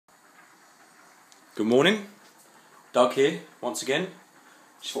Good morning, Doug here once again.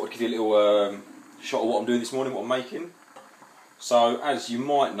 Just thought I'd give you a little shot of what I'm doing this morning, what I'm making. So, as you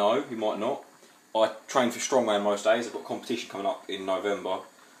might know, you might not, I train for Strongman most days. I've got a competition coming up in November.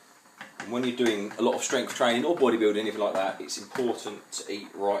 And when you're doing a lot of strength training or bodybuilding, anything like that, it's important to eat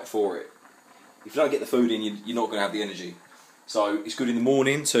right for it. If you don't get the food in, you're not going to have the energy. So, it's good in the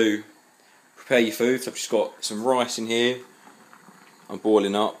morning to prepare your food. So I've just got some rice in here. I'm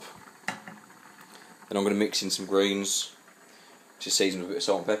boiling up. Then I'm going to mix in some greens, just season with a bit of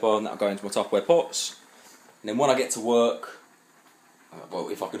salt and pepper, and that'll go into my Tupperware pots. And then when I get to work, well,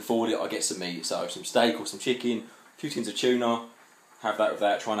 if I can afford it, I get some meat. So some steak or some chicken, a few tins of tuna, have that with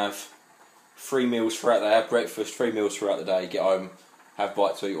that. Try and have 3 meals throughout the day, have breakfast, 3 meals throughout the day, get home, have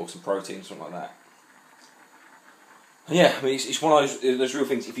bite to eat or some protein, something like that. And yeah, I mean, it's one of those real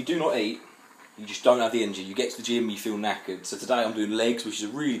things. If you do not eat, you just don't have the energy. You get to the gym, you feel knackered. So today I'm doing legs, which is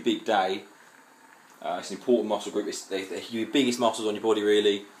a really big day. It's an important muscle group. They're your biggest muscles on your body,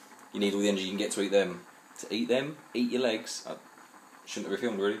 really. You need all the energy you can get to eat them. To eat them, eat your legs. I shouldn't have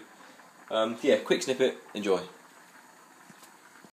filmed, really. Yeah, quick snippet. Enjoy.